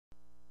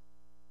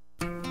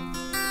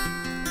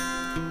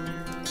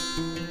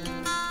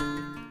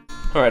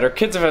Alright, our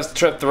kids have had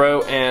strep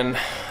throat, and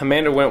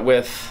Amanda went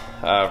with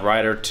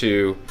Ryder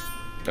to...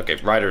 Okay,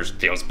 Ryder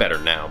feels better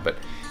now, but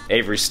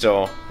Avery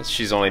still,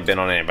 she's only been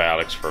on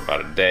antibiotics for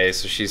about a day,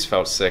 so she's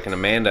felt sick, and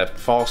Amanda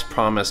false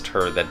promised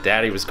her that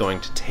Daddy was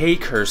going to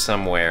take her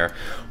somewhere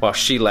while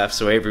she left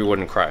so Avery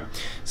wouldn't cry.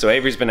 So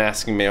Avery's been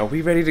asking me, are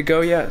we ready to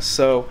go yet?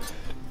 So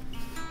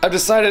I've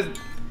decided,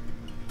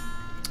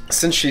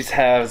 since she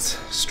has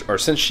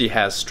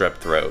strep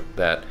throat,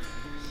 that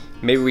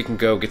maybe we can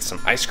go get some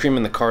ice cream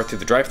in the car through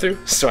the drive-thru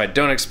so I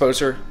don't expose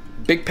her.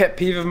 Big pet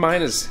peeve of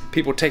mine is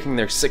people taking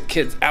their sick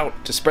kids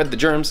out to spread the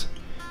germs.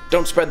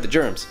 Don't spread the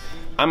germs.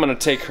 I'm gonna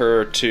take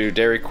her to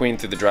Dairy Queen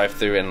through the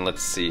drive-thru, and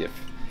let's see if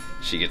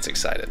she gets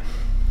excited.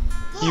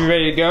 Yeah. You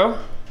ready to go?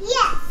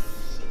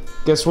 Yes.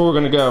 Guess where we're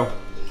gonna go?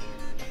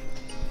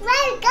 Where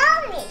are we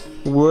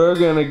going? We're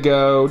gonna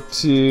go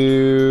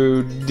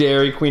to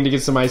Dairy Queen to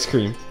get some ice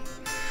cream.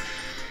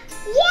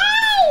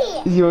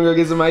 Yay! You wanna go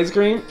get some ice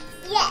cream?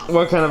 Yes.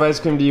 What kind of ice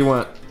cream do you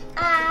want?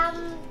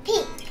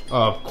 Pink.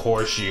 Of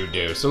course you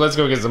do. So let's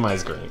go get some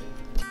ice cream.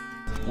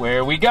 Where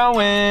are we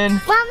going?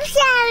 Mom,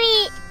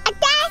 sorry. I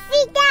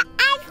got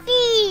ice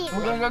cream.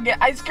 We're gonna go get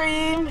ice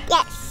cream?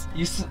 Yes.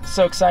 You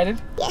so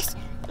excited? Yes.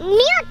 Me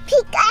want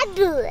pink and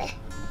blue.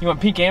 You want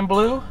pink and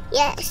blue?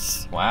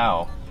 Yes.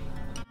 Wow.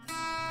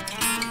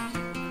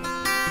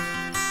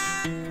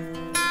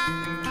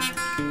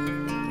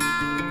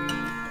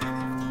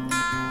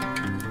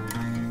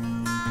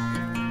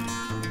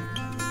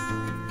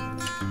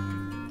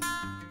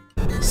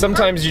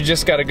 Sometimes you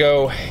just gotta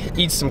go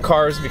eat some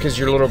carbs because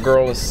your little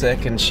girl is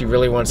sick and she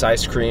really wants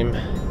ice cream,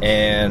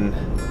 and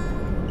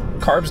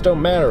carbs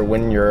don't matter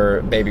when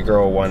your baby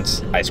girl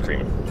wants ice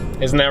cream.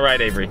 Isn't that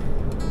right, Avery?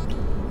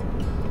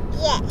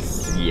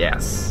 Yes.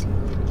 Yes.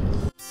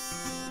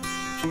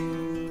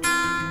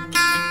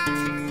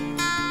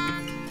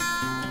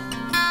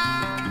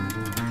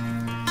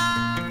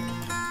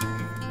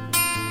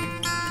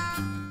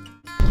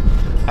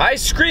 I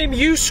scream,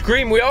 you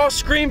scream, we all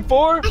scream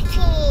for... Ice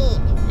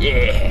cream.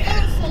 Yeah.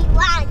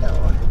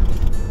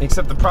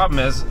 Except the problem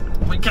is,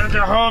 we can't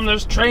get home.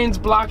 There's trains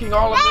blocking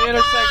all of the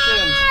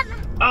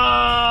intersections.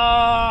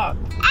 Ah!